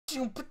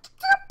I'm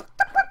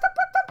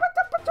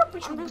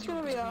just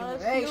gonna be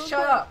honest. Hey,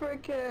 shut up!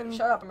 Freaking...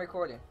 Shut up, I'm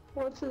recording.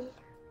 What's this?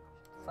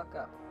 Fuck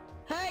up.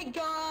 Hey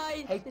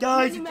guys! Hey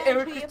guys, it's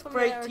Eric Mini Christopher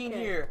American. 18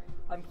 here.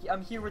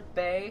 I'm here with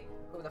Bay.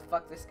 Who the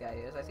fuck this guy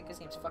is? I think his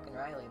name's fucking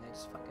Riley and I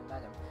just fucking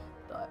met him.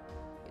 But,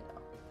 you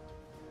know.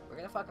 We're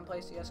gonna fucking play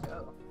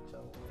CSGO. So,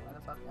 why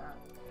the fuck not?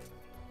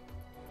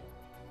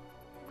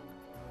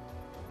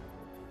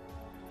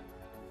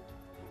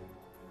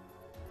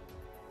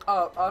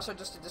 Oh, also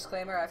just a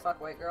disclaimer, I fuck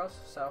white girls,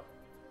 so,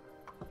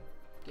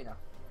 you know.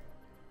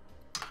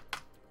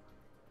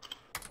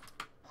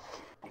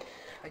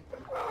 I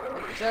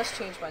just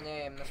changed my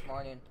name this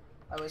morning.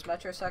 I was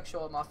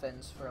Metrosexual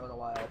Muffins for a little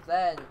while.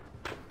 Then,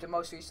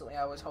 most recently,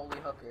 I was Holy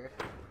Hooker.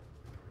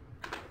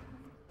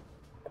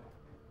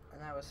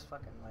 And I was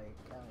fucking like,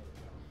 I don't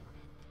even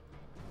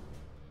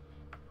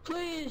know.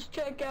 Please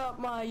check out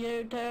my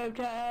YouTube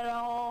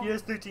channel. He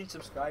has 13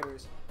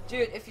 subscribers.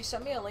 Dude, if you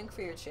send me a link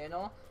for your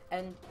channel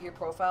and your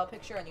profile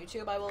picture on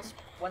YouTube, I will,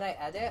 when I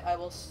edit, I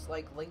will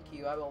like link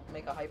you. I will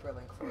make a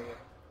hyperlink for you.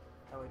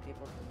 That way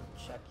people can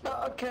check you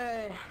out.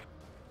 Okay.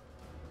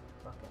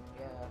 Fucking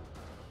yeah.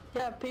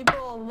 Yeah,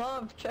 people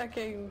love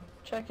checking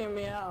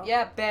me out.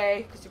 Yeah,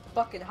 bae, cause you're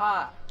fucking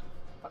hot.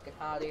 Fucking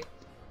hottie.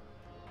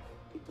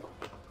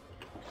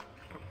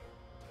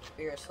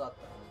 You're a slut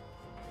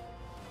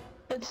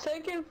though. It's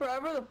taking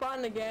forever to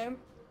find the game.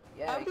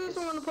 Yeah. I just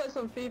want to play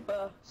some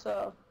FIFA,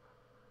 so.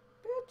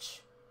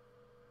 Bitch.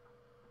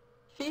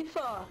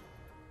 FIFA.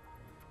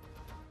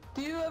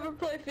 Do you ever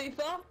play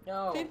FIFA?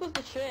 No. FIFA's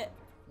the shit.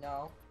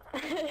 No.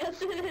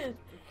 Yes, it is.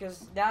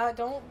 Because now,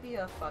 don't be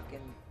a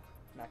fucking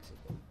Mexican.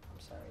 I'm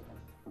sorry,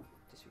 then.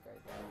 Disregard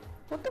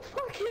What the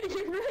fuck is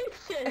you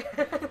racist?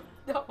 that.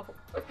 No.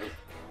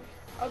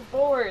 I'm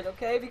bored,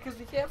 okay? Because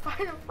we can't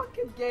find a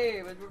fucking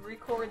game and we're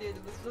recording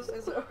and this just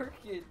isn't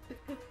working.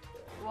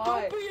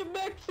 Why? Don't be a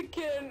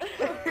Mexican.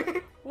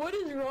 What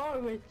is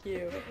wrong with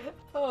you?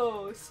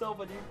 Oh, so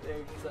many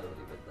things. I don't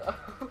even know.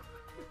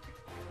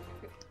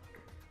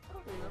 I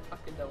don't even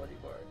fucking know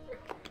anymore.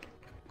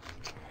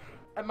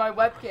 And my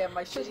webcam,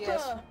 my shitty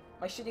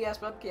ass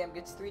webcam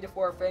gets 3 to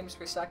 4 frames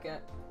per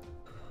second.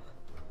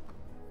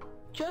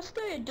 Just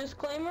a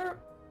disclaimer.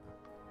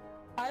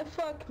 I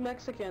fuck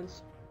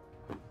Mexicans.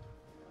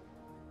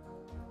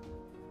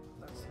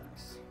 That's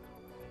nice.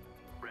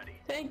 Ready.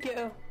 Thank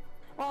you.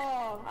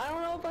 Oh, I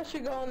don't know if I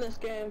should go in this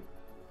game.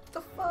 What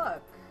the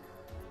fuck?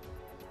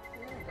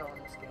 You're gonna go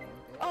in this game,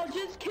 bitch. Oh,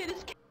 just kidding.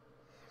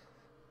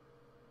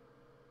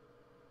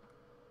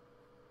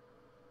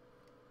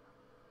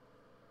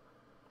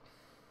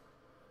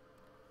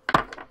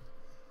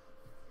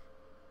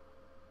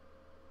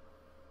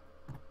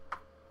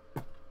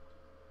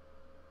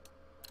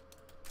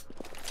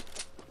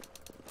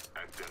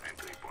 At the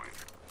entry point.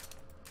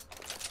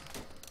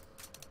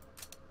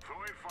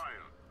 Throwing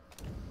fire.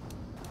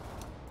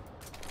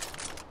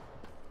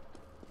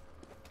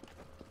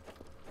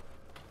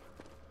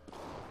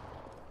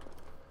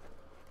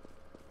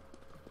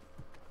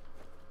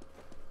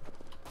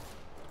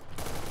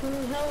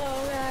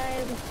 Hello,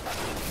 guys.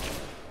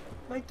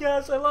 My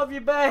gosh, I love you,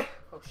 bae!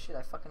 Oh shit,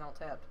 I fucking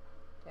alt-tabbed.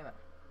 Damn it.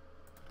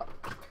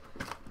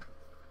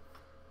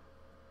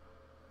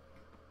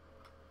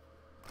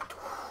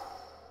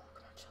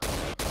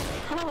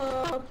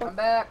 Oh, I'm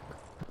back!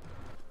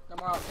 No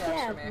more alt-tabs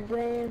yeah, for me.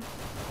 man.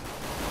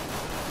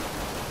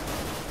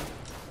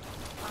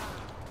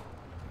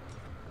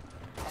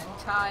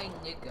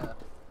 Anti-nigga.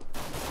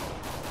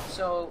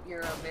 So,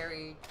 you're a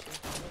very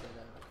chunky nigga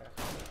then, okay.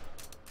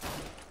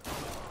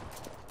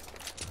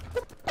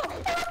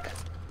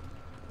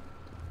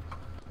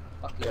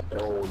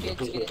 Fucking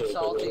kids getting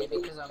salty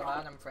because I'm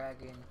bottom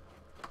fragging.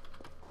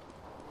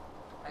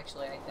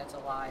 Actually, that's a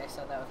lie. I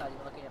said that without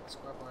even looking at the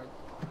scoreboard.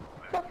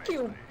 Fuck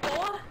you,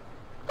 boy.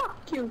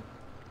 Fuck you.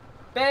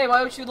 Babe, why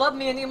don't you love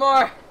me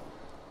anymore?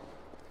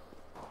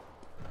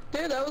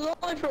 Dude, that was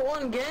only for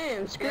one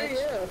game. Screw Bitch, you.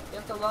 you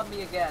have to love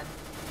me again.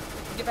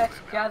 We can get back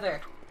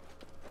together.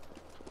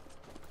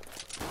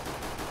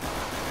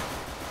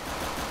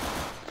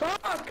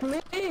 Fuck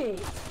me.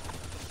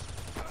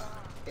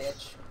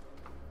 Bitch.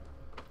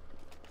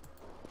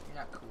 You're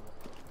not cool.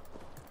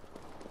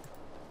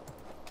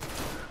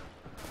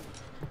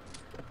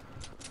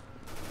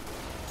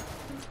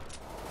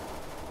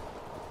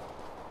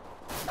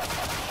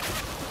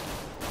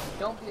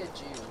 Don't be a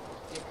Jew.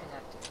 Be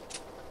connected.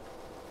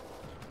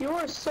 You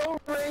are so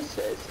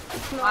racist.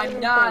 It's not I'm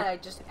even not. funny. I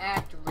just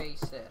act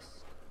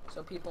racist.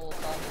 So people will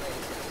call me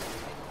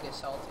racist. I can get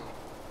salty.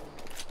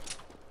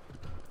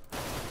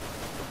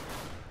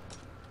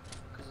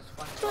 Because it's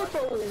funny to watch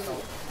people get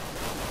salty.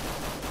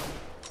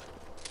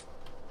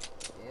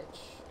 Bitch.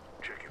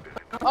 Check your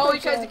building. Oh, he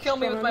tries to kill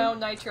me with my own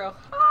nitro.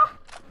 Ah!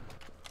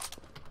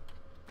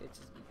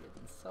 Bitches be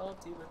getting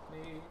salty with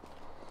me.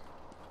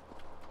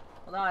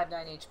 Well, now I have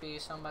 9 HP,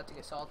 so I'm about to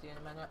get salty in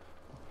a minute.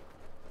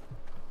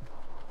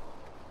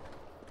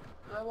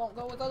 I won't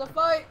go without a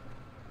fight!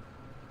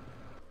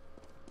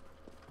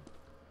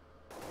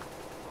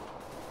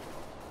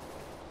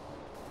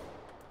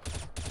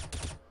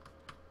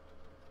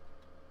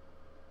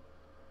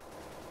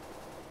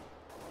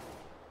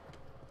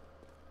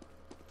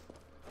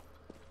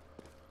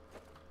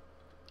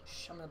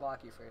 I'm gonna block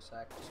you for a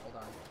sec. Just hold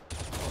on.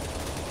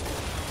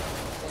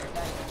 There,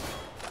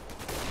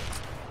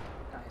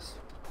 nice.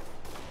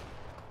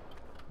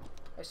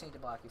 I just need to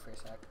block you for a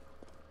sec.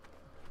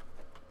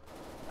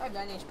 I have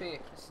 9 HP.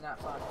 This is not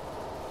fun.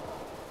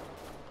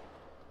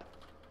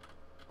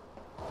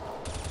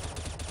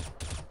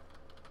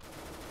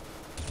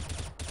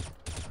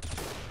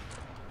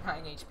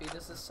 HP.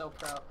 This is so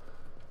pro.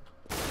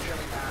 It's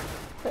really not.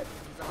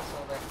 He's almost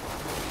over.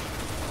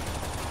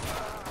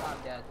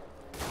 I'm dead.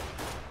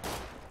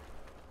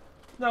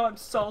 No, I'm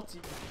salty,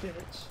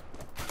 bitch.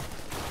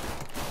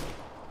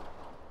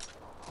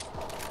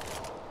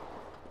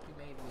 You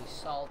made me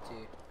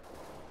salty.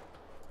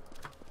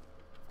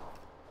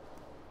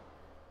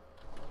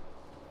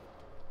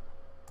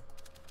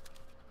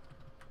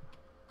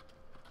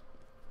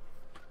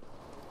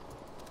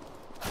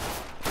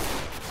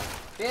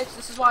 Bitch,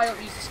 this is why I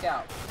don't use the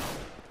scout.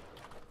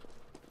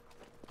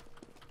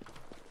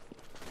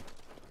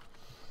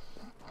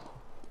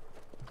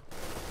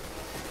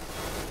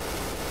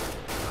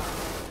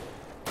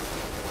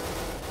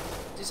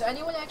 Does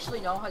anyone actually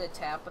know how to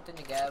tap with the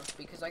Negev?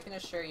 Because I can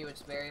assure you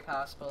it's very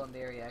possible and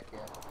very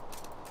accurate.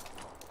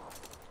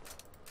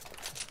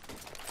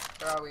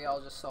 Or are we all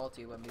just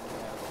salty when we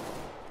Negev?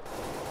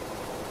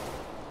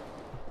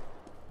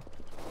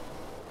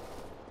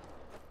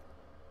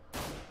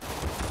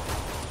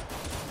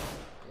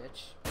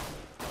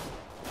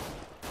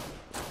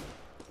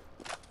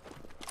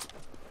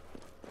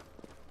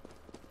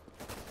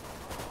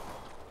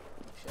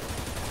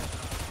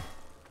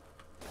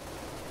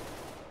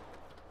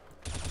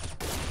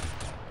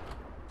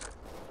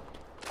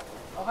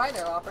 Oh, hi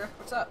there, Hopper.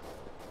 What's up?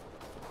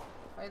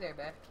 Hi there,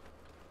 babe.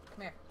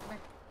 Come here, come here,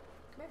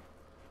 come here.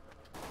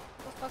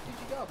 Where the fuck did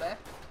you go, babe?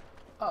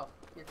 Oh,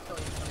 you're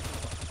killing other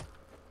people.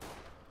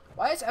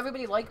 Why does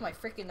everybody like my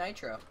freaking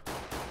nitro?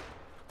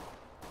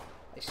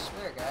 I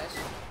swear, guys.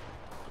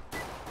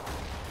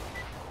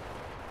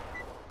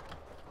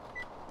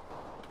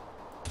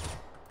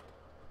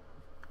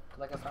 Good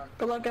luck, have fun.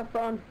 Good luck, have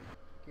fun.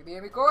 You're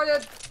being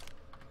recorded!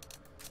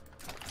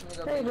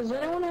 Hey, does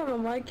anyone have a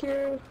mic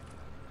here?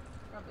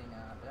 Probably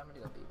not, but I'm gonna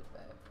go be with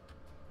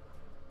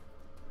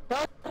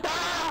Bev.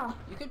 Ah!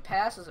 You could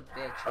pass as a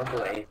bitch. I'll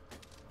play.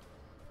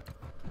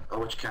 How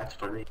much cat's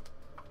for me?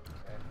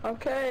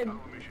 Okay.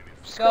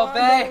 Go,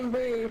 Bae!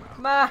 Bae!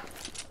 Come on!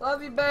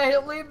 Love you, Bae!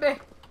 Don't leave me!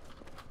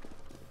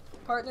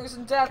 Partners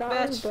in death, Calm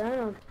bitch!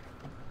 down.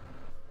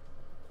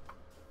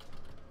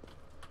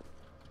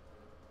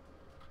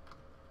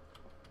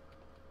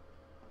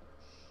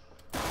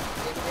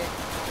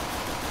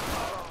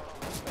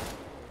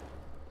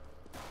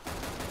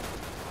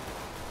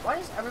 Why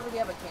does everybody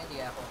have a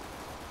candy apple?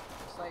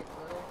 It's like,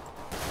 really?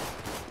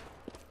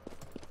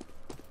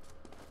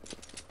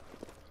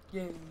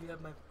 Yeah, you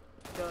have my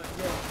gun,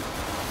 yeah.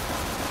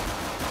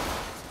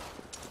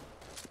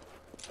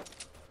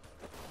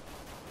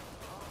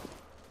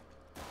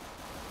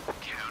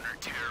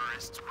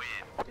 Counter-terrorists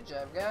win. Good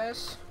job,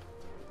 guys.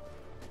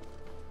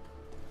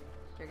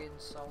 They're getting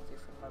salty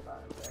from my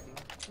bottom backing.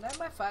 Can I have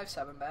my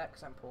 5-7 back?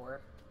 Because I'm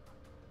poor.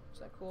 Is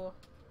that cool?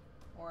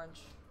 Orange.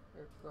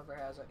 Or whoever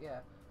has it.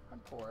 Yeah. I'm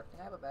poor.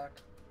 Can I have it back?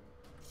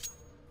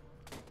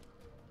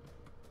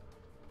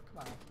 Come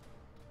on.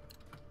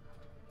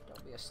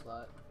 Don't be a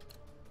slut.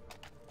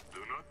 Do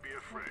not be Don't be a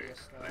afraid.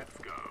 slut. Let's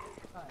go.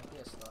 Fine, be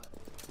a slut.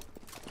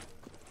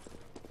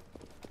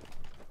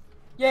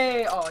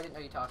 Yay! Oh, I didn't know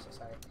you tossed it.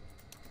 Sorry.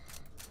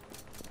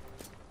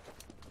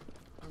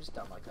 I'm just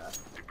dumb like that.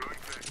 Deploying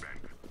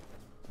flashbang.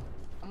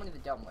 I'm one of the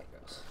dumb white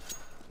girls.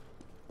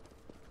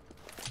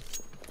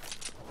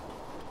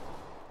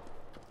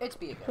 It's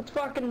B again. It's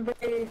fucking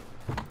B.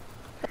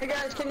 Hey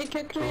guys, can you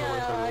kick me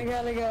out? I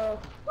gotta go.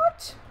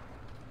 What?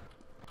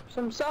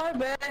 I'm sorry,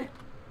 Bae.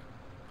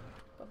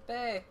 But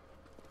Bae,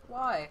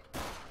 why?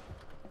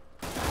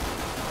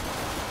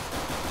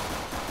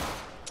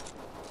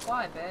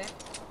 Why, Bae?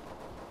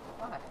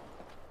 Why?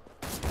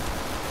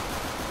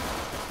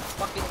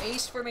 Fucking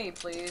ace for me,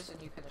 please,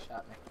 and you could have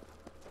shot me.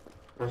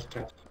 Where's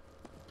cat?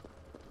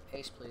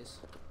 Ace, please.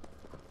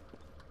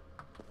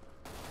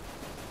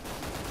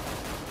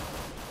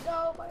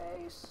 No, my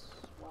ace.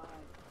 Why?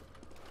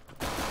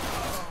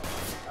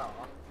 Oh,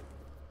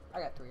 I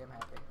got 3. I'm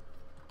happy.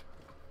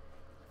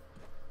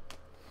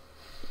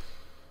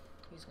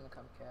 He's gonna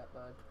come cat,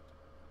 bud.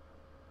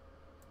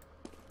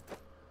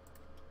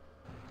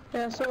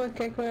 Yeah, someone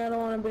kick me. I don't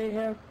want to be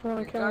here. I want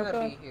You're to kill gonna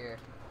myself. be here.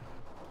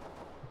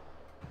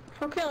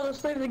 Okay, I'll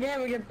just leave the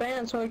game and get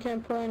banned so I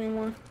can't play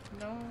anymore.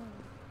 No.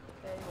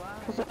 Bae, why?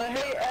 Cause I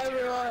hate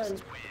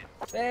everyone.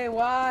 Bae,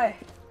 why?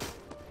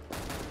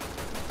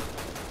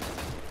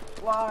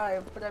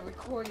 Why? But I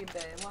record you,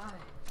 Bae. Why?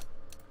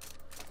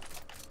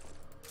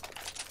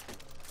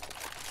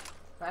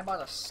 I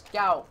bought a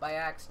scout by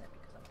accident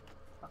because I'm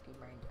fucking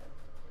brain dead.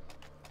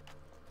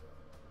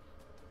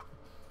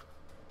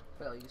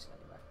 But I'll use it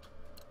anyway.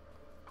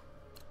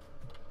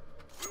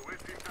 We're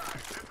wasting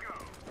time. Let's go.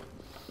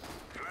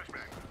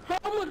 Flashbang.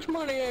 How much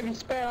money have you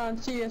spent on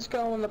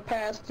CSGO in the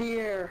past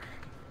year?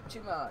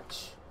 Too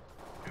much.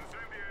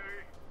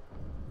 Incendiary.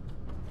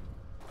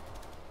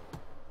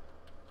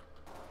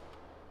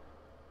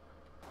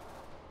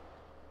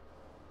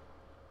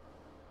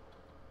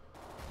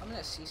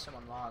 gonna see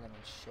someone long and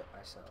then shit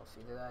myself.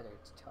 Either that or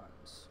it's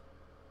tons.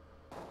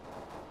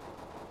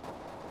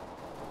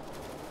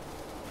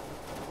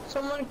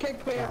 Someone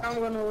kicked me. I'm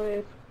gonna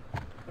leave.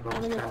 I'm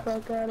gonna get the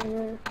fuck out of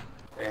here.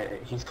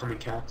 He's coming,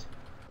 cat.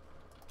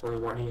 Only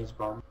one he is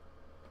bomb.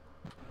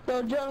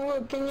 Yo, John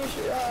Wood, can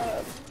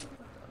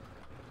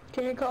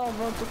you call a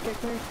vote to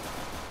kick me?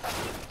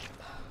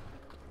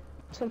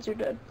 Since you're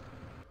dead.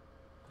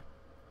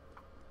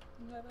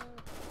 Never.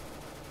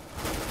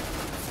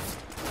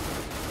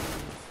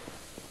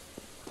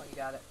 Oh, you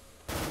got it.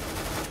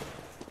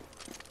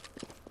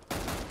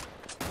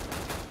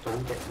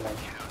 Don't get like.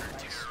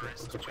 Nice.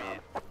 Good job.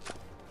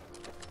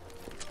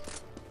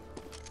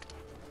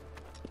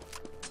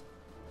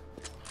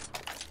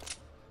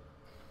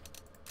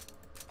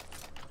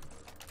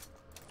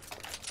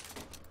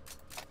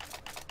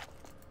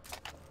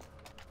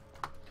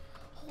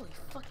 Holy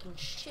fucking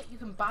shit, you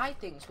can buy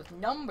things with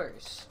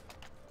numbers.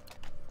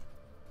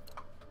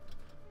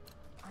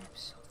 I am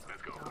so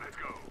Let's go, fucking dumb. let's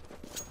go.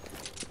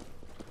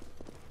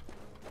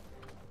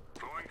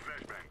 Throwing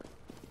flashbang.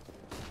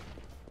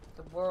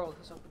 The world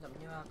has opened up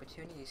new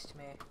opportunities to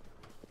me.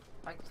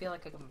 I feel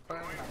like I can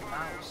burn my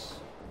mouse.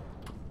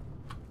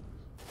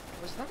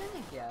 Was that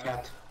any guess?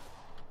 Cat.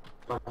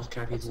 Bomb's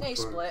cat, It's he's an A in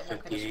for split, I'm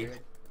kinda 58. screwed.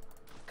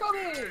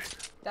 Kobe!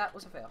 That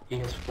was a fail. He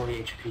has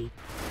 40 HP.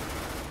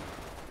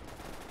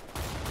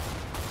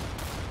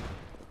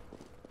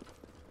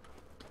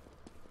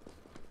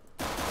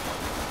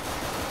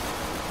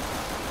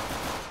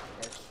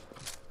 Bitch.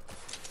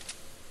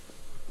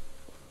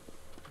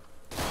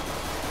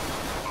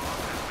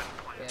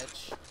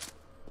 Bitch.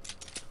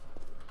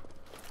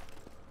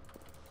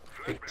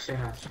 Big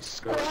Sam,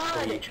 Squad!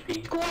 40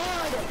 HP.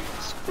 Squad!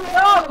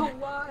 No!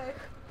 Why?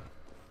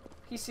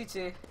 He's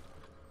CT.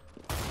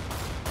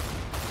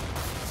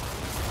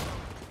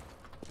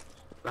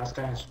 Last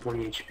guy has 40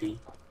 HP.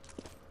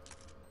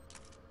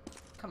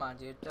 Come on,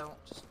 dude. Don't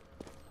just.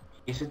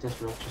 He's at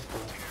this rope, just go.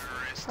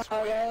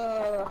 Oh,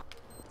 yeah.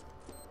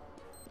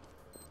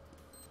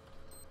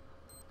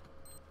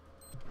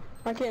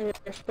 I can't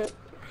hear shit.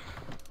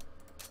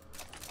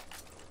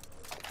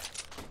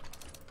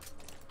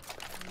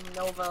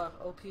 Nova,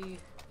 OP. Move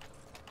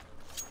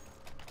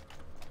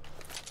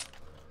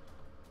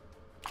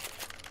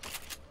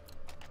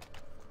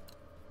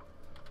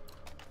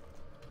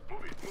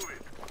it, move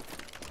it.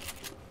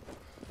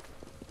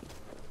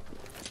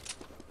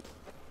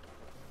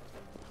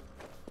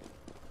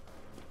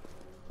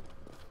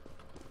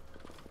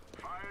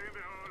 Fire in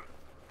the hole.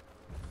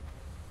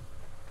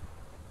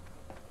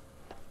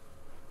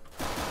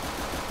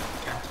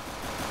 Cat.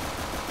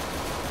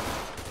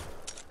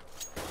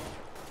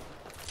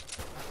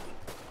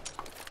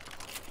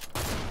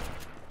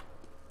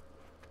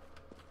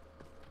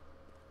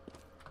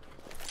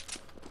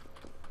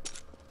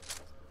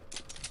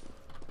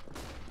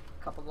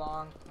 Couple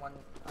long, one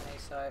on A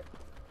side.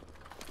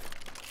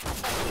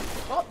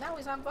 Oh, now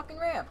he's on fucking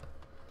ramp.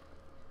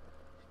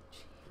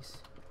 Jeez.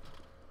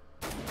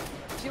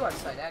 Two on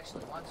side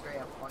actually. One's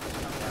ramp, one is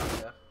coming down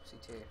to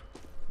C2.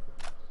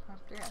 Oh,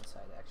 three on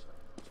side actually.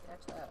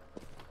 Scratch that.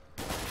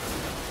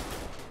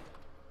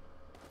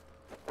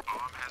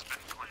 Bomb has been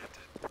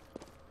planted.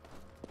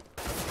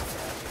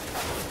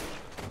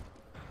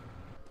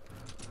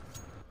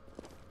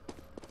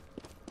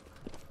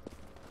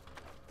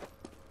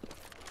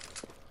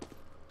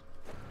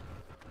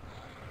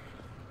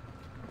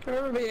 I'm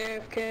gonna be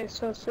AFK,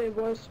 so see you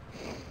boys.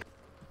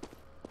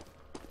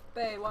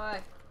 Bay,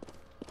 why?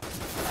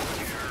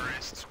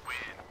 Terrorists win.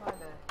 Why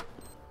Bay?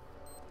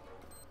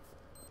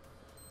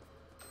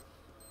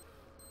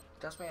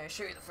 Trust me, I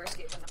assure you the first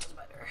game was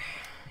better.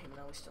 Even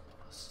though we still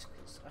lost.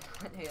 Because I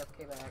went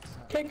AFK by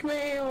accident. Kick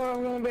me or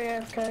I'm gonna be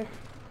AFK. Alright,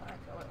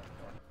 go ahead.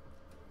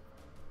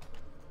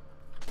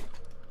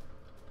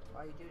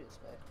 Why you do this,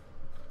 Bay?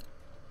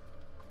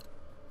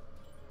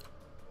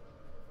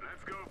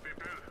 Let's go,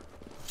 people.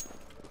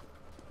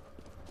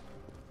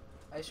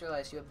 I just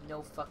realized you have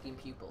no fucking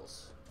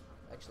pupils.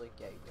 Actually,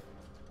 yeah, you do.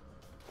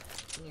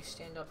 When you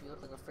stand up, you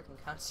look like a freaking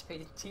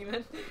constipated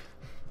demon.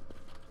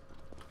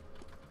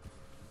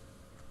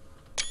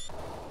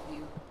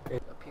 You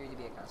appear to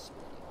be a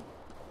constipated demon.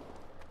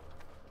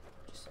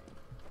 Just saying.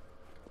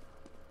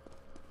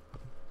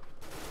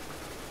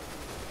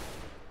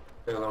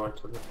 They're lower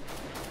to the.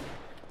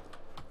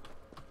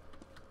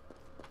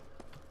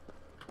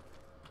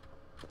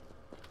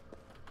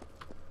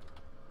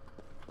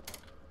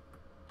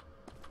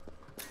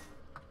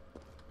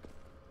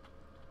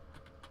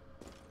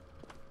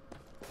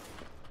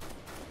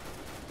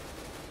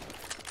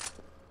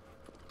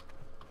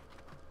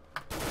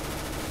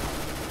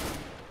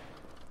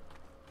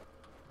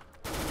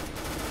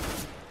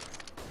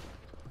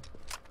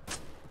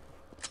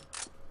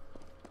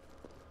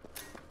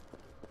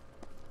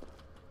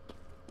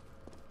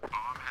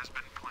 Bomb has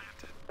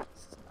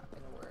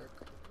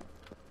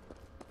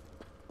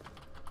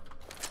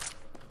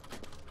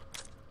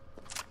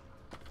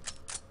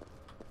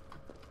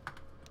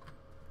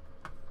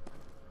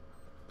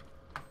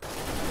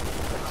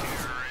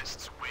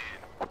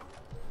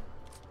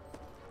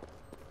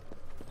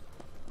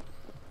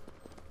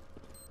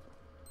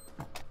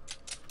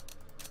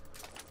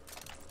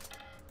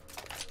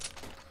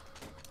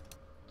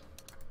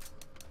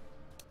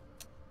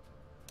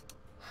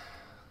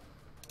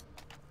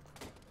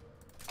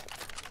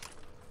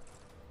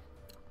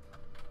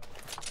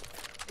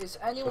Is So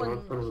anyone one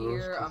of those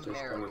here customers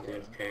coming with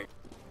American? AFK.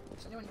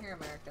 Is anyone here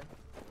American?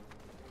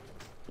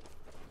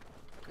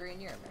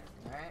 Green, you're American,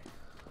 alright?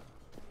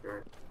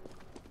 Right.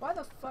 Why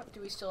the fuck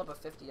do we still have a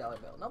 $50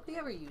 bill? Nobody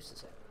ever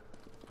uses it.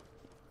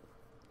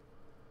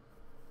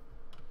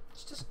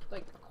 It's just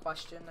like a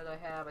question that I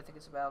have. I think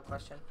it's a valid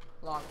question.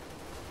 Long.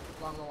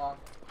 Long.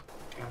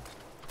 Cat.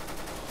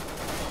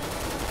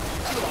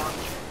 Too long.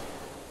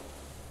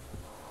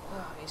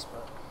 Ah, ace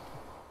boat.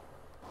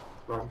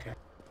 Wrong cat.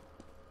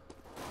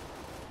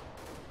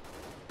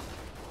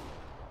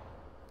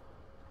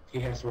 He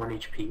has 1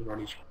 HP, 1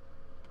 HP.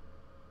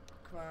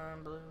 Come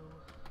on, blue.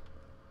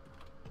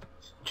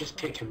 Just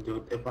kick him,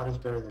 dude. Ibot is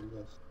better than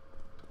this.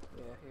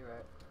 Yeah, you're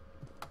right.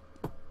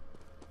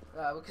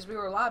 Because we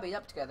were lobbied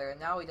up together, and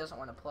now he doesn't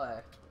want to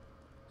play.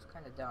 It's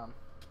kind of dumb.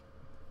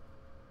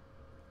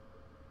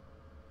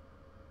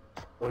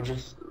 Or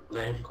just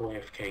let him go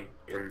AFK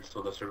and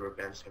so the server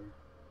bans him.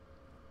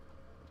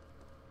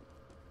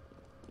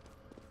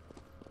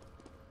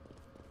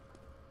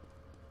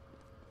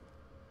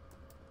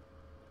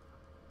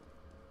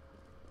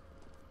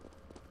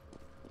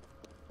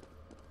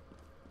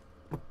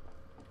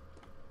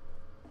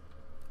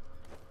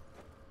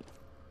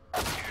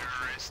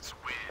 Terrorists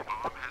win.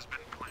 Bomb has been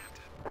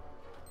planted.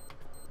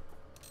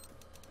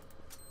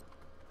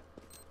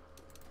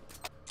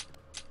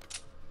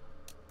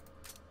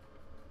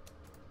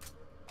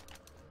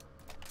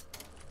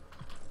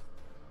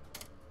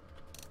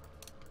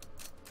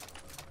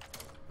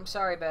 I'm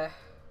sorry, Bae.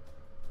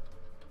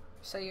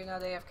 Say you're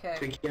not AFK.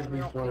 Kick him We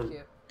don't before pick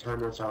you. time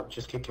runs out.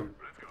 Just kick him.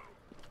 Let's go.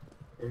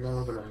 And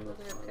now we're gonna You're not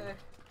AFK.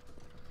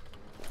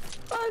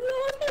 I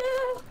love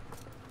you.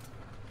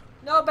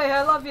 No, Bae,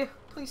 I love you.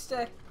 Please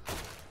stay.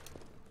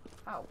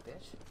 Ow,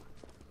 bitch.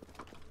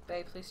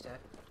 Bae, please stay.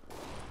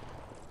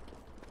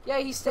 Yeah,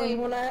 he's staying.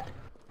 When I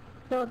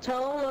no,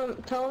 tell him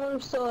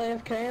I'm still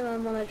AFK, and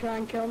then when they try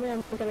and kill me,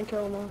 I'm gonna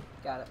kill them all.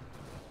 Got it.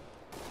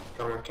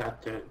 Come on,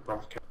 cat.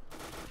 Both cat.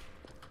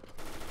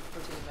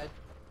 Routine mid.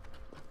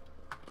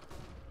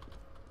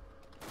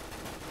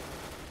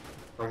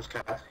 Both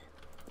cat.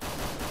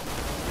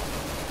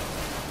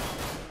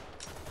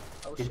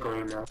 Oh He's shit.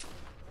 going now.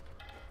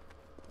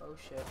 Oh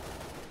shit.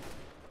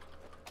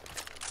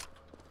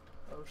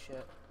 Oh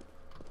shit.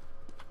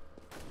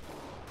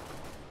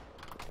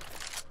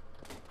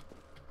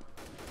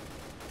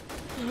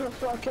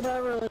 Fuck it, I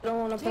really don't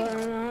want to play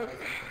right now.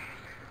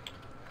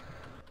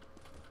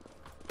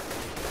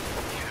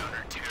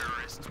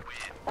 Counter-terrorists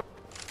win.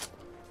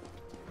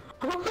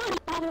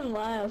 I didn't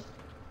laugh.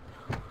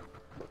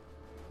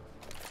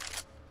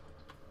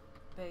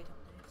 Bae, don't leave.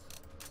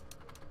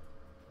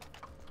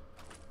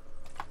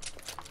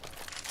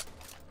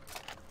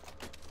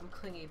 I'm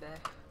clingy, Bae.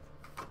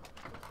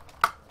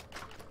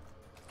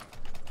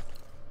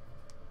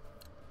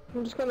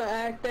 I'm just gonna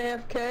act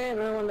AFK, and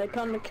then when they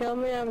come to kill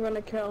me, I'm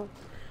gonna kill.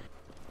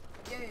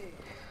 Yay.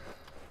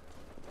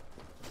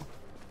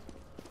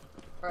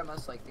 Or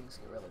unless like things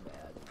get really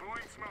bad.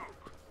 Throwing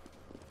smoke.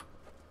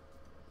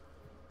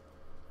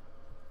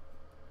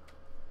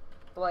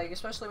 But like,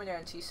 especially when you're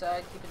on T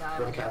side, keep an eye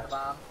on when you have the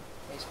bomb.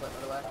 They split, by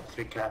the way.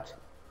 3 cat.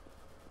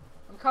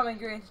 I'm coming,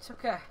 Green. It's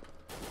okay.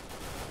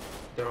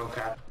 They're all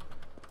cat.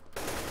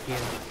 He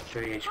has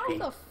 30 How HP.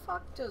 the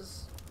fuck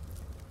does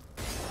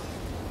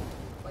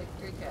like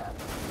 3 cat?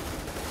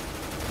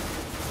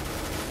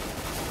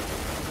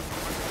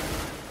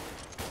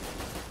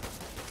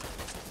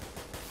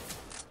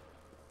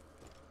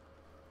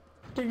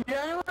 Did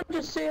anyone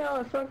just see how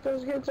I fucked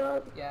those kids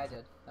up? Yeah, I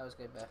did. That was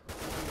good, Bae.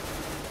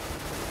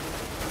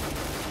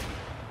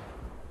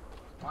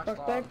 Watch Fuck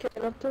long. that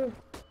kid up too.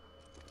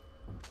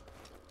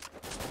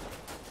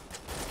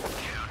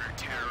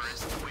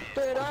 Counter-terrorists win.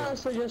 Dude,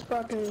 honestly just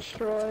fucking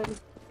destroyed.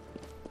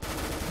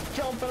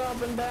 Jumping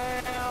up and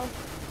down.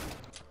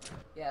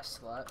 Yeah,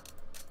 slut.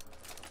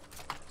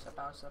 So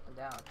bounce up and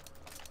down.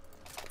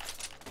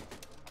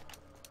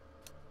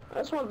 I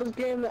just want this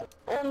game to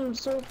end. I'm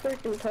so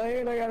freaking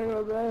tired, I gotta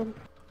go to bed.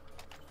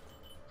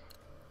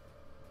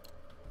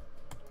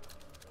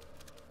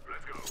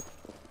 Let's go.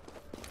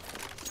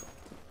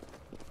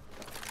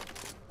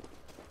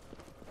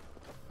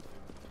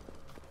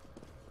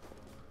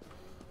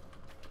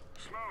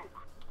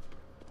 Smoke.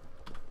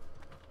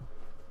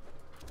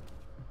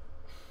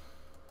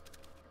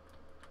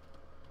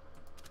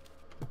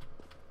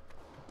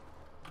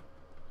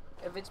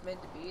 If it's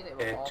meant to be, they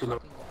will all too fucking low.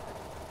 die.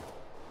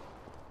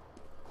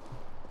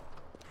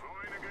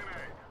 Throwing a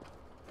grenade.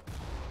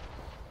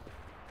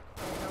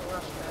 No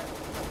rush back.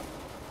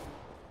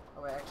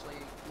 Oh wait, actually,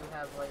 you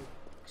have like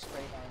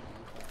spray 90.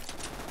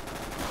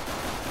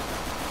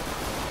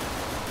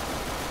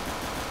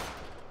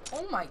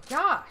 Oh my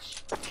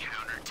gosh!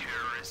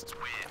 Counter-terrorists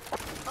win.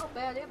 How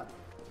bad am I?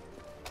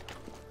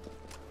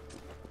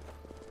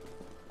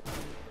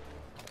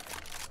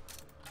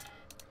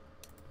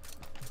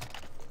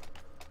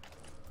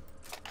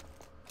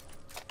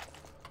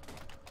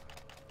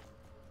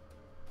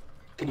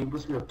 Can you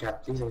boost me up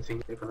cat, please? I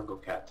think they're gonna go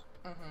cat.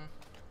 Mm-hmm.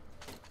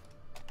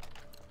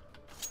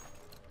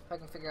 If I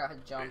can figure out how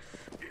to jump.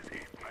 This is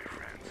it, my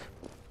friends.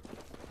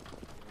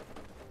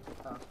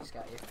 Oh, he's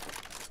got you.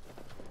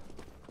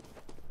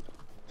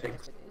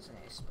 Thanks. It is an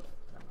ace, but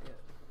not good.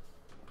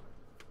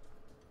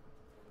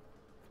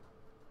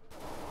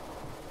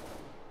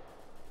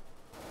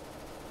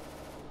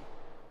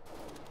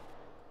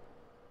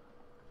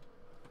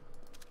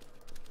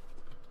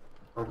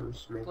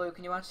 Almost made. Blue,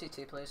 can you watch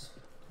CT, please?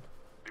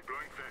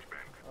 Deploying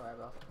flashbang. Alright,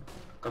 well.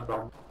 Got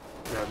bomb.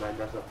 Never mind,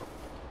 that's not bomb.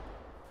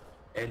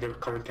 And they're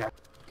coming cap.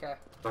 Okay,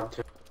 Bomb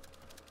 2.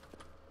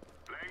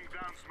 Laying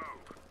down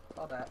smoke.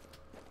 all that.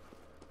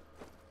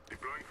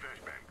 Deploying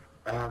flashbang.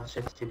 I have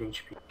 16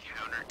 HP.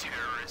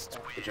 Counter-terrorists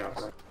Good job,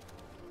 man.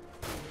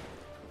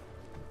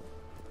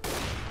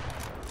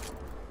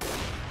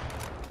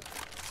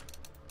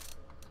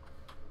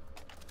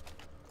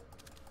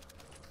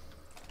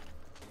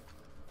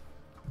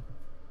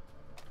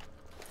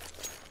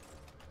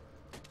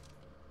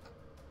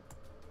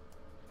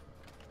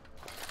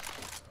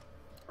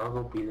 I'll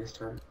go B this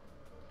time.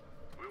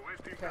 We're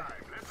wasting Okay.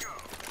 time. Let's go.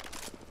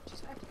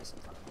 Jeez, I have to get some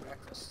fucking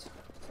breakfast.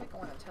 It's like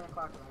going at 10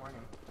 o'clock in the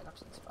morning. Been up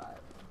since 5. I'm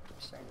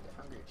starting to get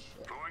hungry as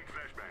shit. Throwing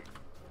flashbang.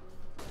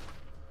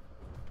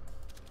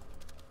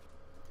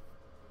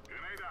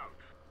 Grenade out.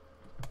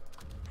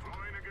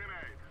 Throwing a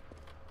grenade.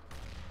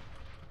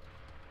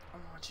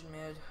 I'm watching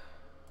mid.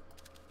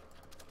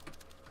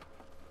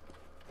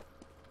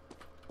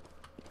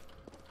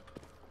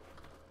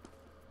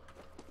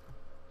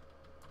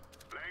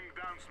 Laying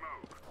down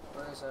smoke.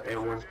 Where is it?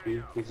 A1's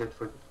B. He's at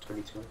for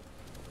 22.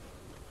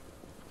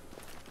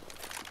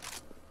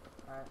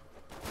 Alright.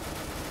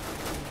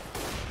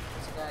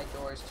 There's a guy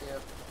doors too.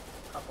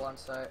 Couple on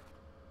site.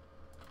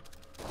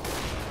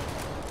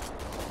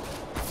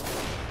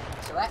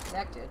 So that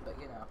connected, but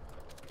you know.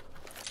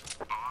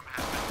 Bomb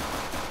has been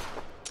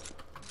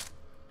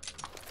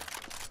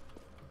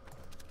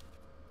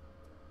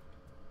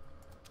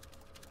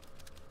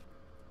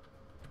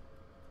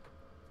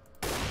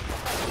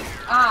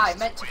Ah, I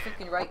meant to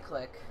freaking right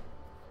click.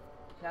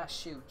 Not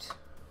shoot.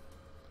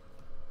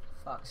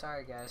 Fuck,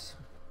 sorry guys.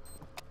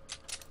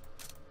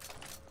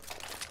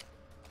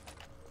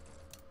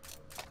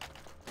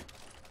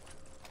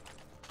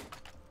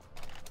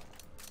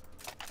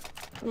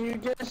 You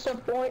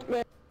disappoint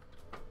me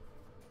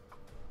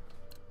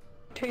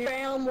to your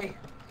family.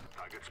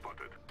 target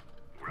spotted.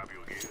 Grab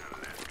your gear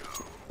and let's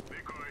go.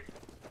 Decoy.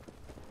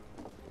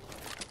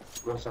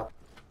 What's up?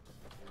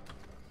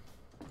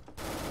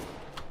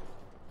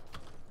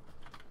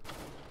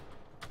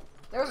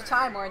 There was a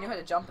time where I knew how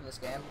to jump in this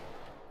game.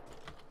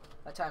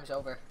 That time's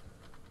over.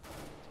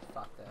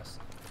 Fuck this.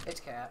 It's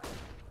cat.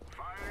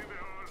 Fire in the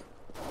hole.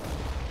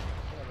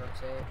 I'm gonna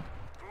rotate.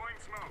 Throwing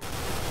smoke.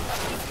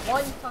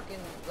 One fucking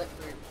lit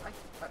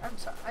for. I'm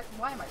sorry.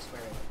 Why am I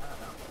swearing? I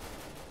don't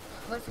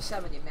know. Lit for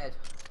 70 mid.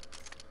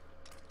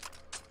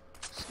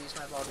 Excuse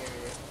my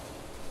vulgarity.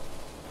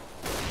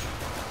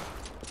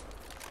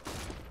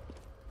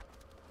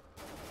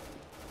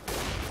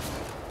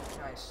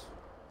 Nice.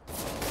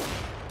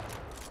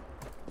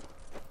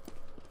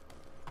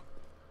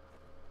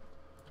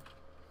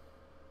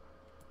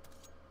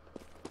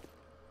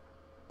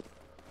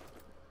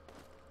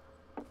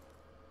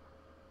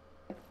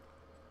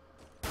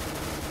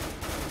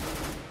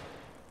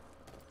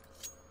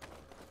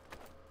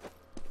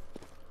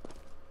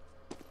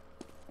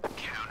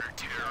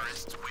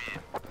 Counter-terrorists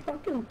win.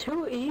 Fucking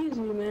too easy,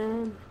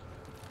 man.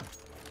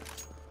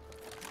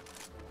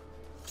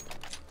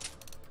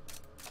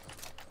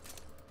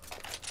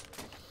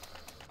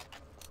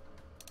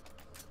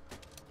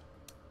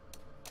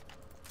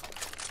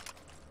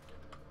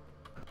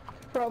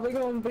 Probably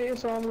gonna be,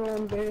 so I'm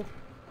gonna be.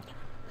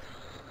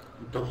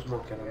 Don't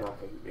smoke at him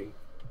off of B.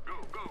 Go,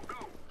 go,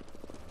 go.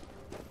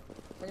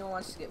 If anyone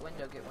wants to get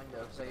window,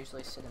 because I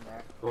usually sit in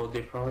there. Well,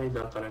 they're probably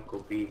not gonna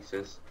go B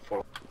since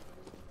 4.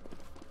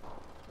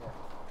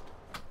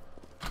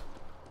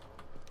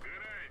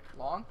 Grenade.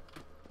 Long?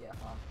 Yeah,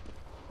 long.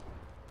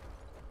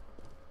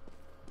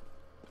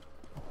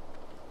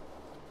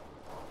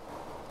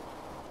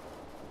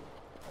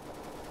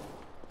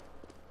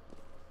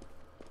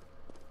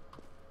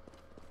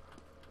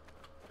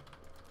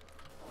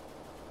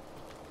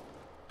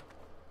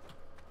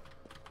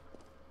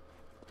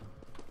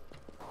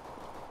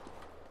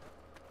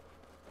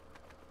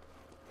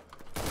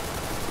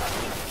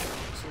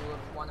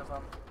 One of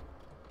them.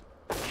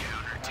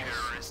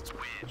 Counter-terrorists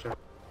win. Good job.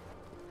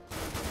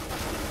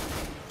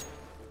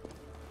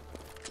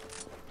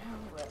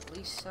 No, at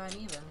least I'm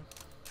even.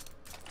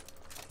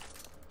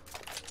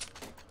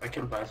 I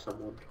can buy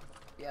someone.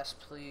 Yes,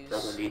 please. No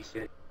one needs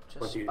it.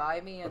 What Just do you-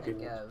 buy me an what do you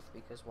want? Negev,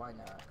 because why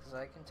not? Because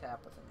I can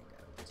tap with a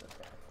Negev. It's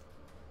okay.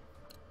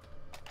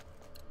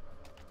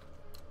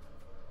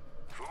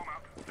 Form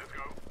up. Let's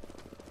go.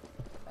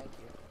 Thank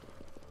you.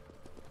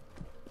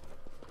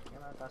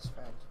 You're my best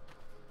friend.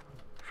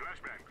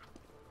 Flashbang.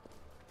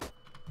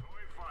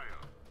 Throwing fire.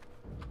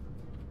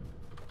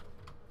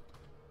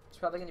 It's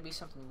probably going to be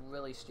something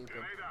really stupid.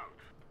 Grenade out.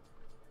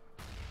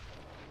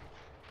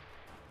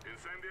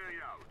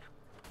 Incendiary out.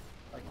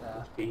 Like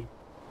that. B.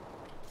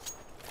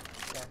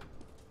 Okay.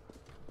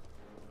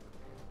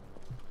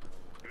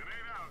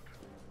 Grenade out.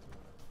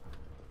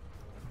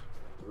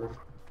 one.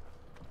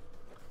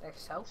 They're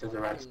so So pretty,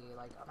 the rest-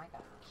 like, oh my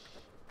gosh.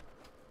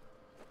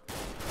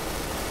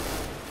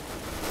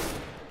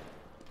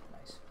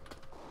 Nice.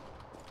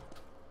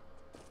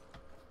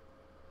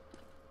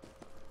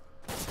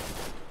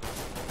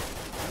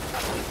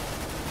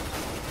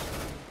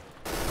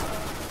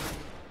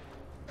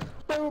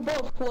 They were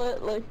both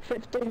split, like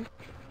 50. One's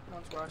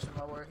rushing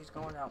lower, he's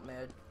going out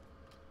mid.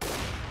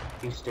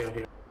 He's still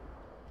here.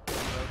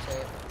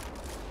 Rotate.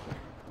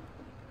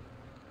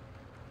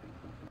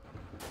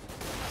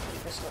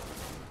 Pistol.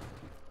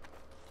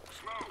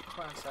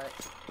 One on sight.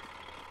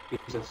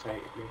 He's in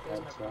sight. He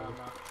doesn't have ground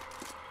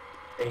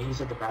though. Hey,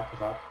 he's at the back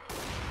of up.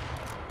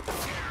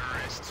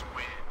 Terrorists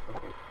win.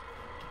 Okay.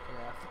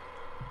 Yeah.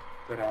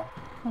 Good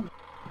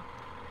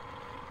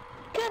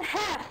Get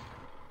half!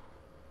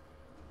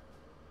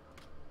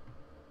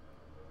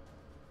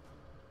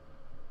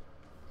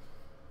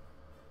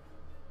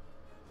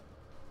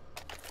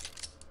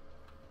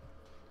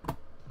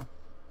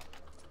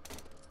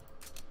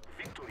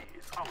 Victory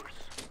is ours.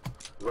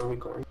 Where are we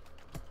going?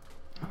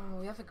 Oh,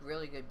 we have a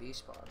really good B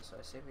spawn, so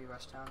I say we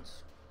rush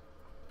towns.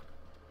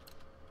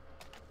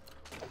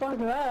 Fuck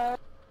that.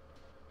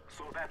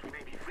 So that we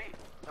may be free.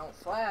 Don't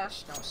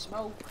flash, don't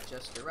smoke,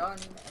 just run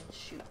and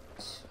shoot.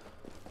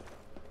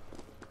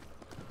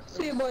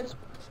 See you, boys.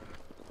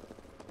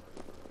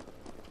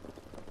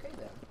 Okay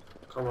then.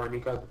 Come on, you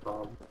got the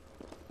bomb.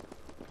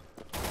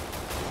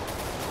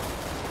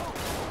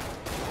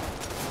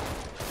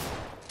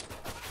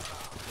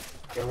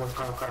 Yeah, one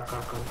car.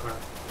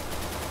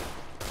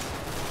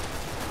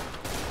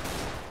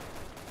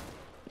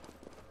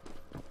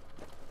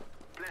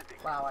 Planting.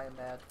 Wow, I am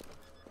bad.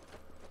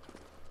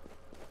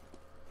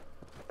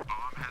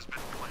 Bomb has been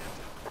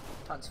planted.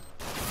 Tons.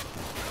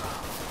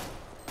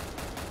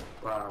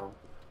 Wow.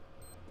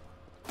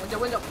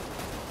 Window!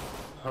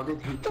 How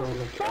did he kill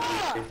like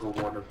every single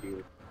one of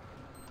you?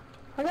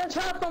 I got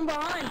shot from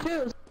behind,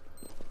 too.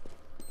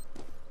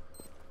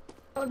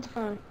 Oh, it's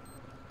fine.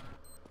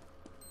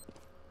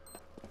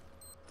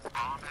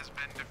 Bomb has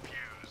been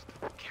defused.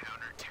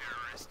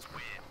 Counter-terrorists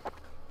win.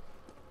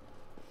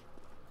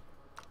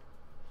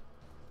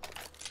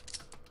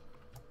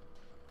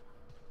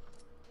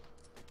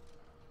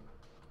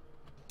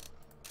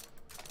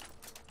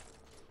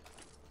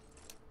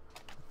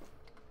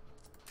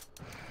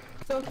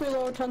 Go through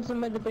lower tons of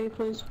mid to B,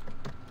 please.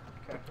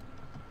 Okay.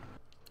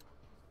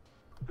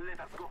 Let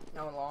us go.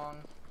 No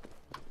long.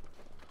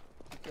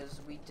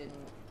 Because we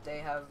didn't. They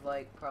have,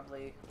 like,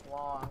 probably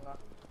long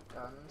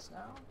guns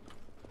now?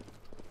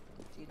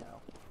 Do you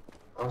know?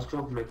 I'll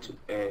still make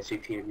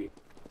CT and me.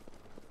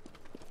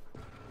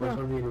 What's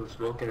Yeah. one we do?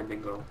 Smoke and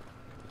then go.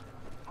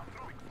 I'm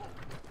throwing smoke.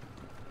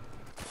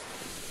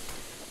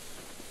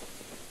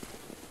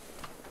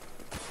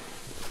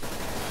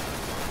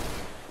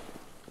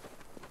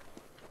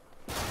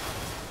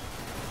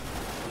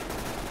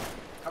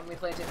 Cover me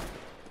planted.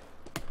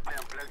 I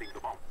am planting the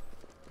bomb.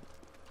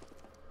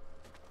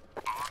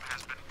 Bomb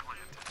has been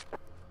planted.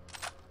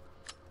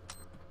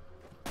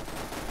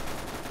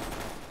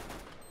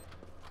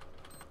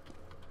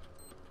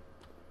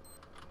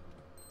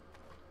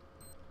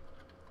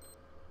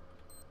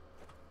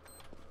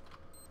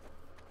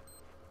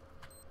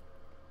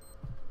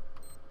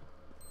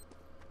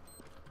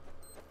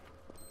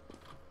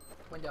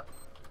 Window.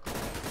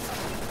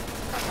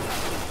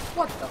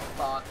 What the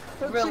fuck?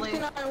 Let's Really?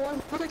 69,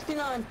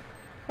 169.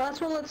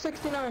 Last one, let's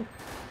 69.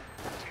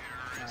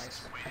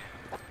 Nice.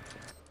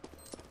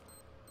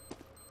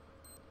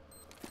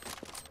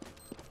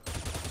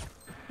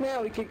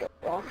 Now we can go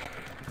off.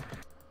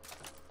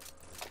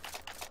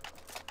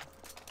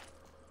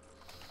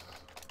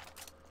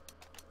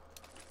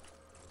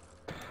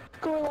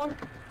 Go along.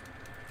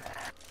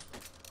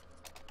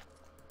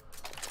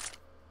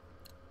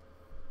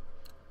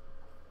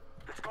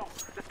 Let's go.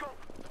 Let's go.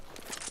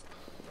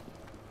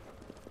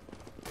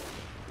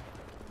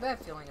 I have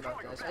a feeling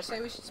about this. I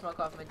say we should smoke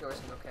off mid doors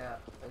and go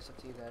cat. It's up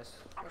to you guys.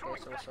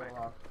 Okay, so we're so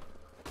long.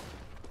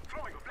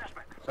 Throwing a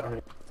flashback.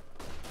 Sorry.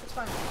 It's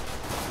fine.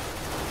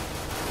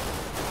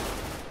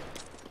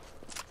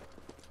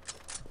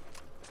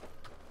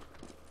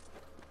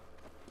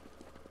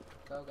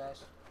 Go,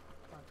 guys.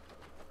 Come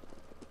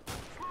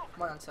on.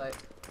 Come on site.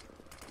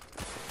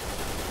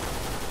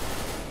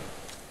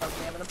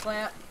 Okay, I'm gonna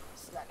plant.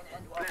 It's not gonna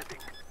end well. Planting.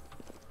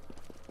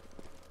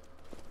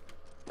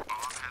 Bomb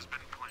has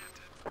been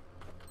planted.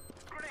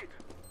 Grenade.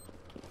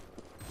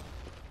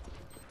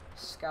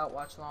 Scout,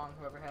 watch long,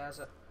 whoever has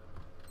it.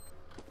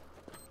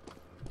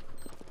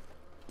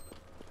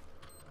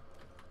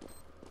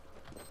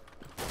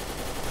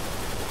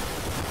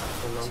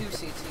 Along. 2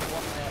 CT,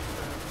 1 net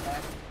for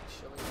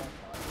actually 1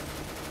 one.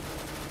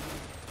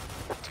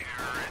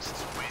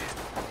 Terrorists win.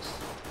 Nice.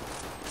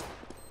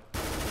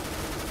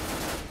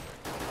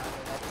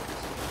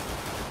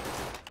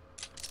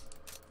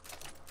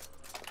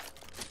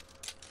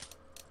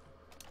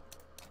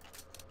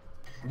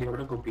 Do you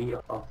wanna go B?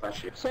 I'll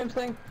flash it. Same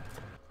thing.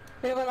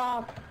 We have an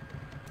off.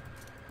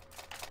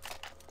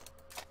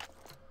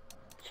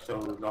 So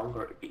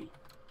longer B.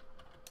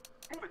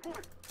 Move it, move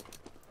it.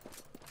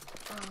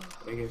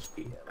 I guess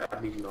B.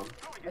 B's long.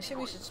 I say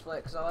we should split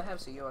because all I have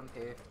is a UMP.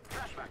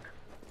 Flashback.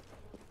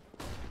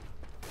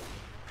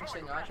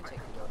 Actually, no, I can take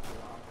the UMP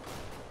long.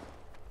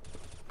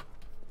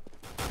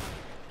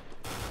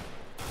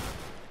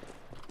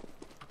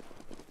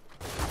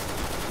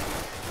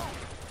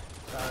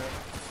 Sorry.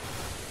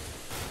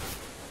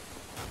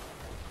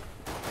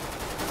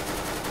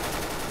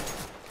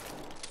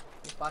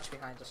 There's bots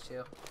behind us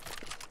too.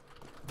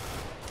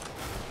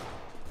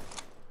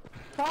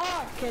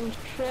 Fucking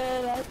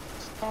shit, I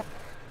suck.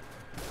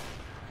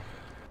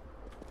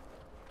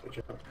 Good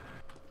job.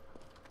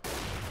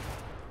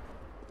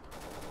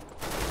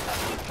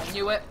 I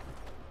knew it.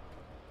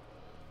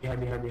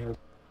 Behind.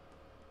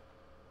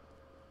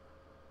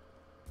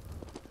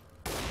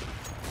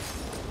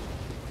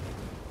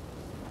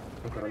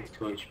 Okay, like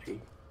 2 HP.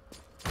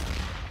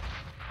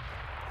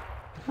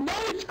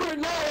 Nice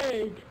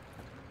grenade!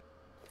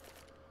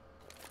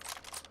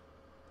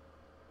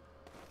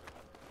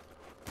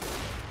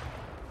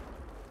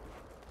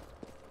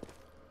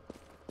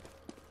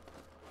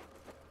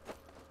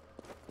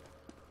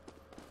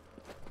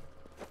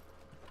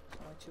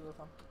 There's only 2 of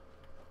them.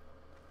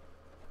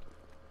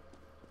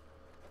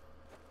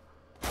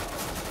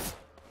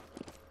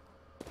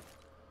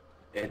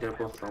 Yeah, they're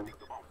both long.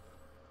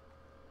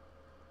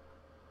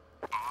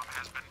 Bomb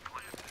has been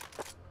planted.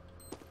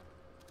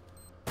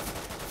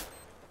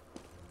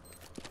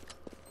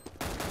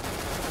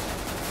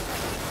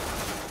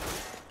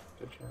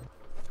 Good job.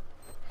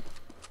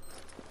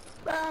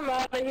 I'm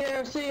out of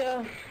here, see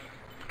ya.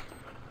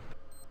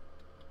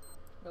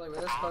 Really,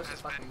 we're this close to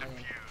fucking winning.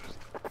 Defused.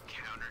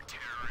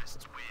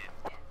 Counter-terrorists win.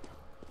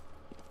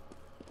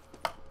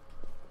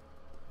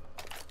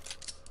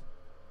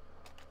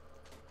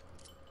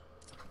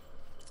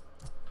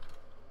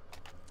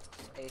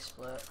 A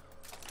split.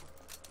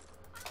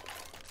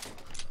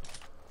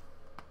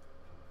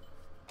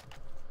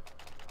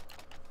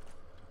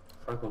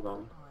 Circle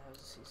long. Oh, I have a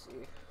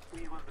CC.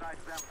 We will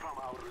drive them from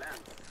our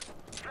land.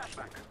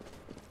 Flashback.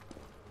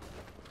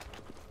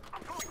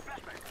 I'm throwing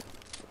flashback.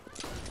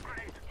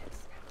 Grenade.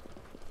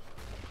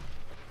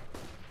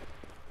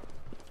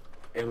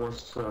 It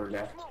was to our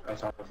left. I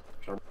saw the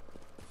jump.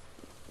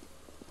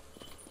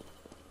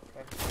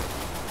 Okay.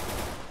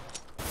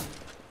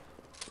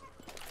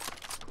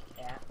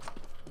 Yeah.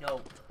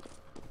 No.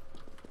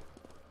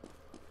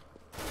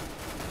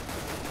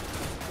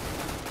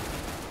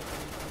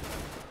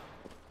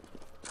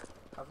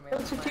 Cover me.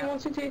 One CT, one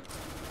CT.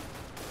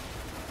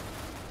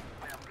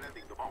 I am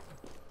planting the bomb.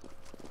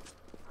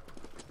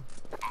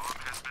 Bomb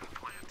has been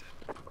planted.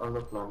 I'll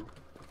look long.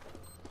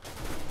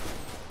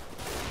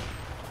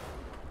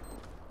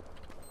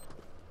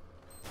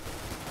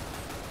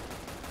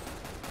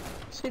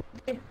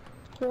 CT.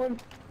 One.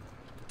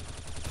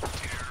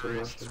 Good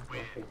Russian.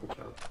 Okay, good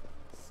job.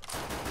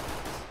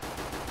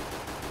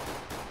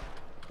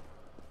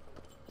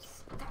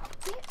 Stop,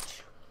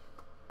 bitch!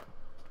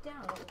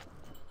 Down.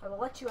 I will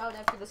let you out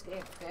after this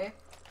game, okay?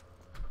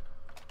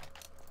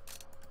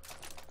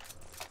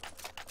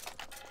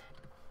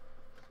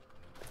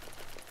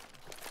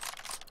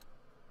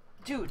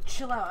 Dude,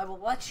 chill out. I will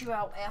let you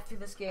out after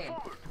this game.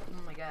 Oh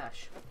my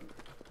gosh.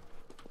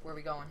 Where are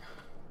we going?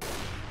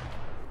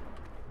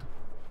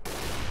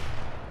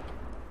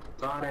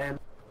 Got him.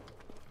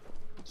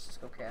 Let's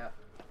just go cat.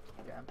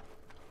 Jam.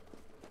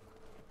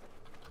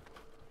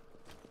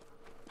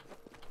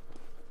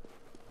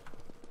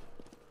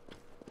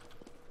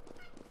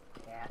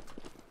 Cat.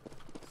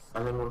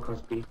 I'm gonna work on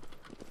speed.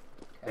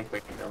 Like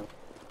right now.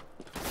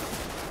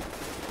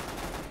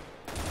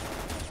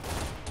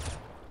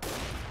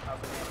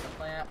 Cover me on the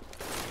plant.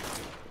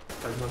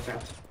 There's no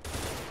cats.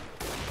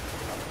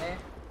 Okay.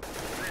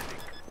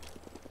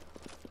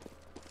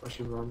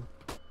 Rushing long.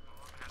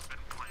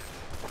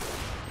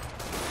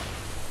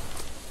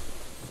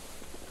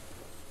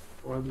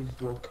 Why are these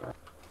no cat?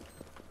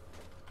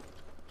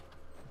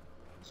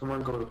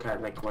 Someone go to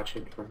cat, like watch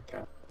it from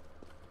cat.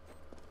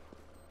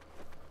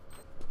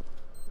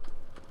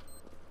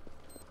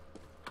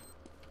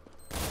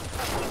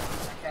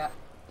 Cat.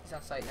 He's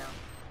on site now.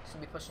 He's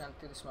gonna be pushing on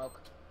through the smoke.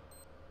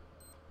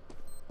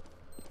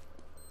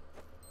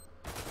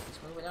 He's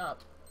moving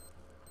up.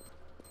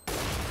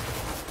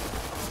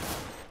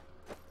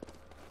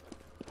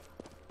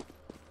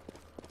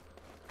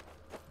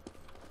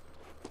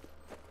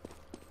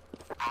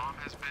 Bomb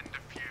has been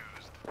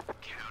defused.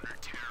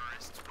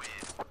 Counter-terrorists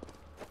win.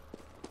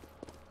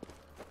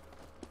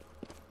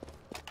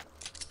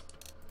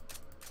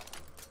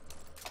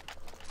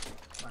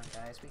 Come on,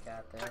 guys, we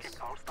got this.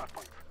 Checking our start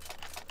point.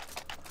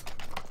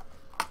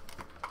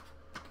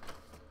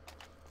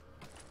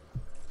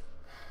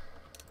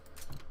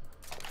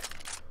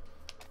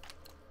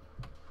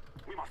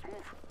 We must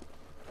move.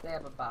 They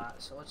have a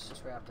bot, so let's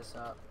just wrap this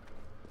up.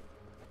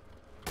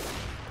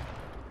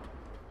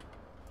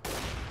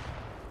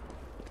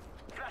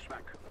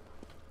 Flashback.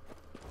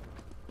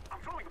 I'm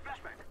throwing a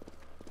flashback.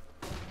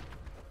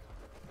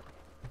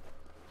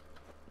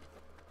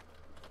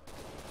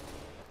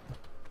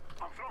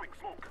 I'm throwing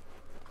smoke.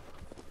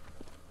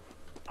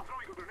 I'm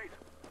throwing a grenade.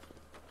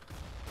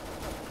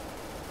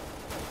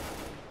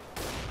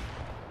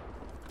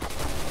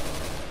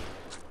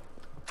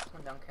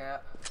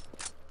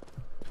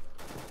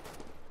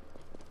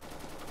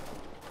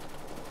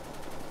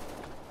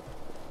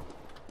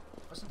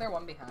 there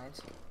one behind?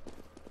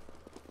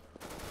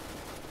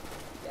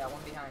 Yeah,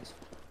 one behind.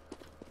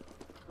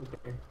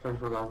 Okay, time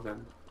for long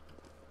then.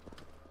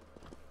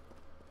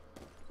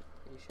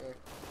 Pretty sure.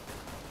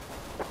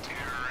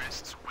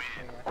 Terrorists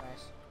win. Yeah,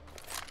 nice.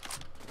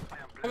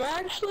 I'm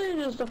actually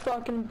just a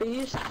fucking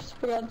beast.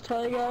 Forgot to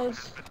tell you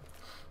guys.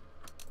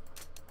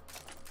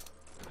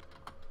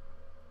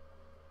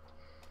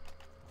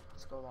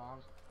 Let's go long.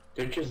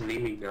 They're just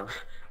leaving now.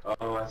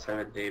 Oh, a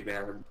 7-day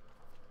ban.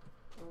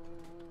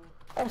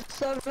 Ooh. A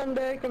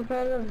 7-day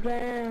competitive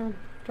damn.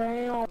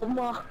 Damn.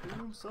 Boom,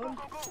 son.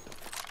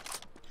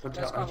 But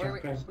Let's go, I wait, can't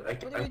wait. press. I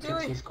What are you can't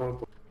doing? see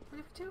scoreboard.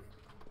 What do we do?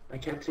 I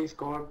can't see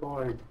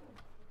scoreboard.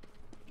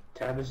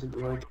 Tab isn't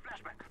working.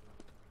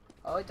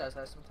 Oh, it does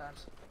that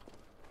sometimes.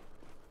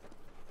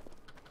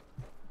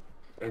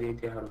 Any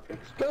idea how to fix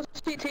it? Go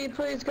CT,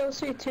 please. Go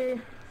CT.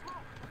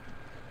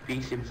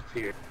 B seems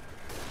clear.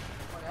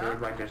 Oh, Never yeah?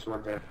 mind, there's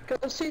one there. Go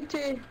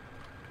CT.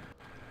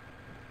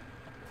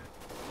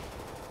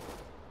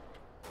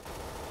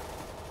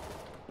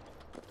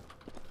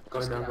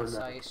 Going Just down, get going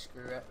down. outside,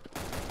 screw it.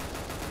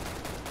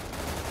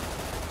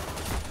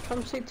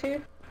 Come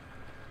CT.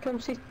 Come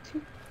CT.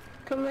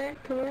 Come here.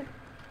 Come here.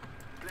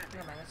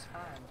 Yeah, man, it's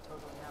fine.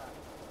 Totally not.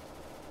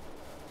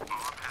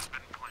 Bomb has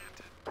been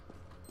planted.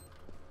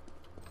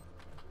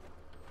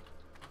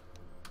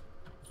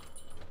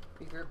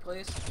 Regroup,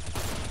 please.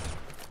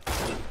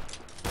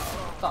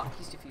 Fuck,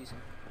 he's defusing.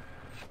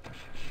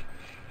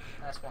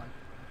 That's one.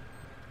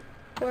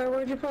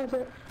 Where'd you plant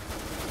it?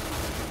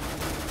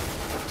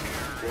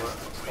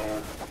 What?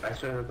 Oh, I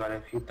swear to God,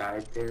 if you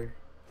died there.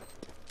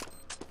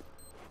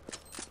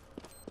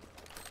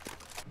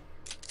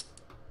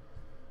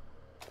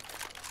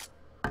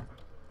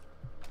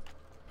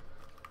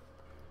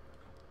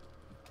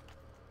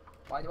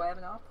 Why do I have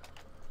an op?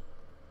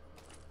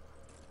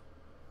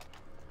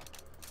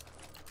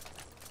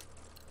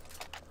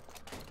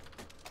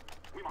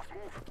 We must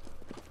move.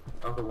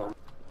 I'll go long.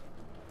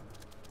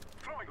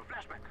 Throwing a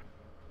flashback.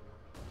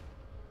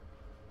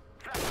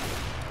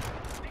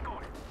 Flashback.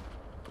 Decoy.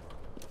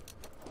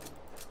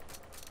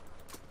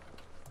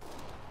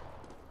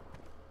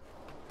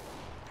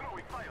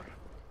 Throwing fire.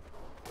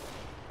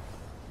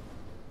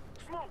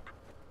 Smoke.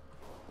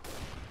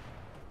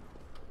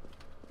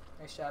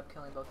 Nice job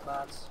killing both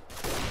bots.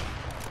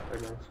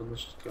 Right now, so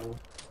let's just go.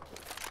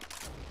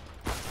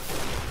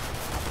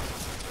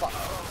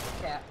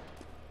 Fuck. Cat.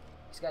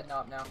 He's got an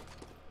op now.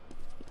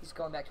 He's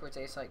going back towards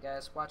A site,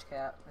 guys. Watch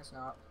Cat. There's an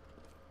op.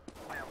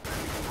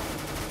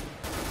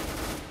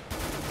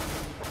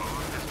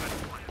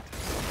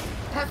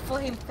 That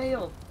flame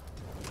failed!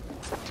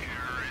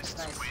 Terrorists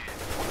Nice. win.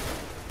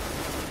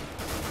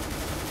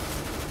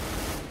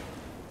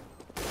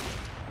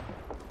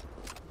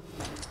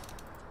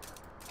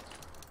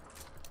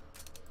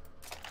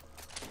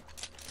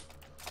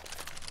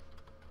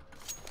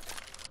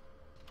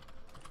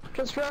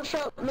 Just rush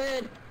up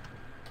mid.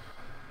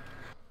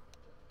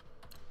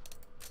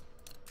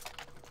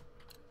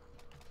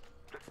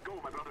 Let's go,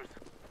 my brothers.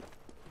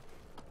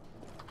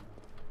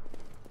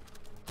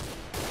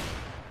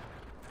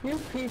 You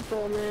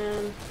people,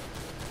 man.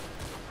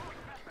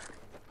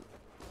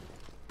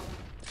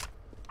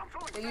 I'm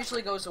throwing It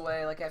usually goes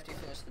away, like, after you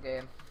finish the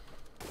game.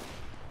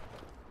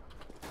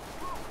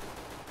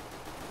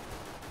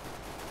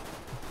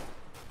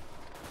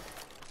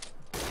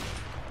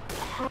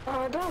 Oh,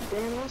 god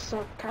damn, that's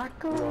so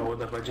cockle. Bro,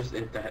 what if I just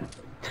hit that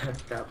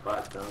that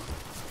bot though?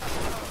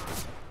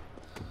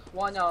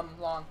 One,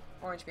 long.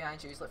 Orange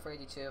behind you. He's lit for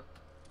 82.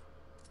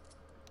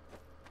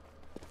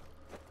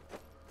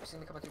 He's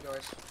gonna come up through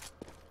doors.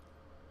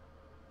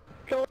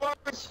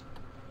 Doors.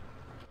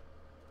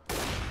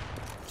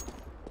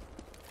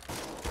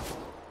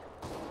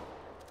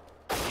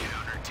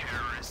 counter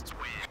terrorists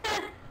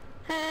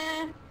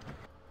win.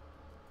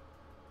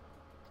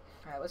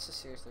 Alright, let's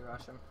just seriously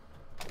rush him.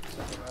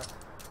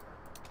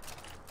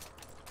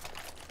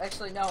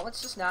 Actually, no,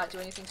 let's just not do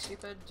anything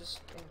stupid, just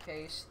in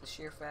case the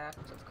sheer fact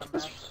of comeback.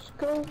 Let's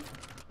go.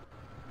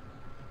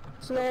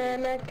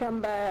 Nah, come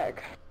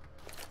back.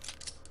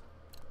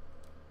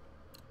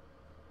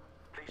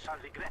 They shall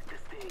regret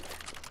this day.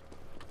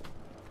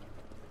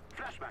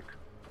 Flashback.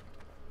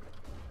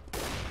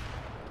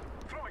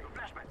 Throwing a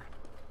flashback.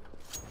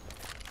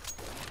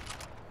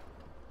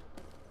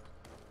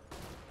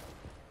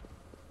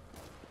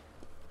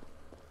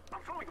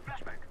 I'm throwing a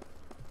flashback.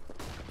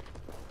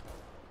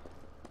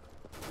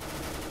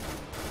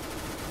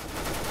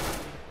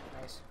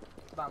 Nice.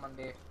 Bomb on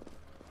B.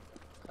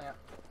 Plant.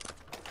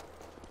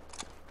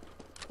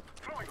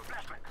 Throwing a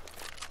flashback.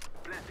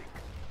 Blending.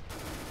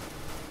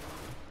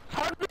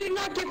 How did he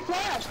not get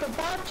flashed? The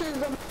bot is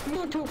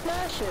immune to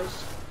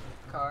flashes.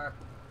 Car.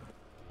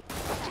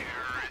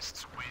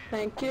 Terrorists win.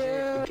 Thank you,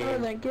 Okay.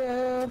 thank you.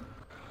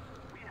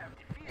 We have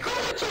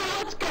defeated.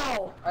 Let's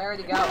go! I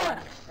already got one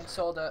Yes. and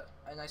sold it,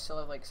 and I still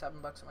have like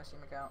 $7 on my Steam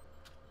account.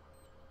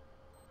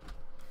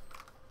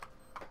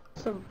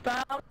 It's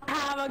about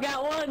time I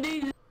got one of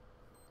these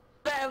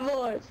bad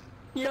boys.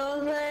 You know what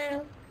I'm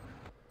saying?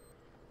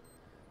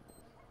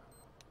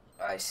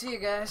 Alright, see you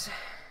guys.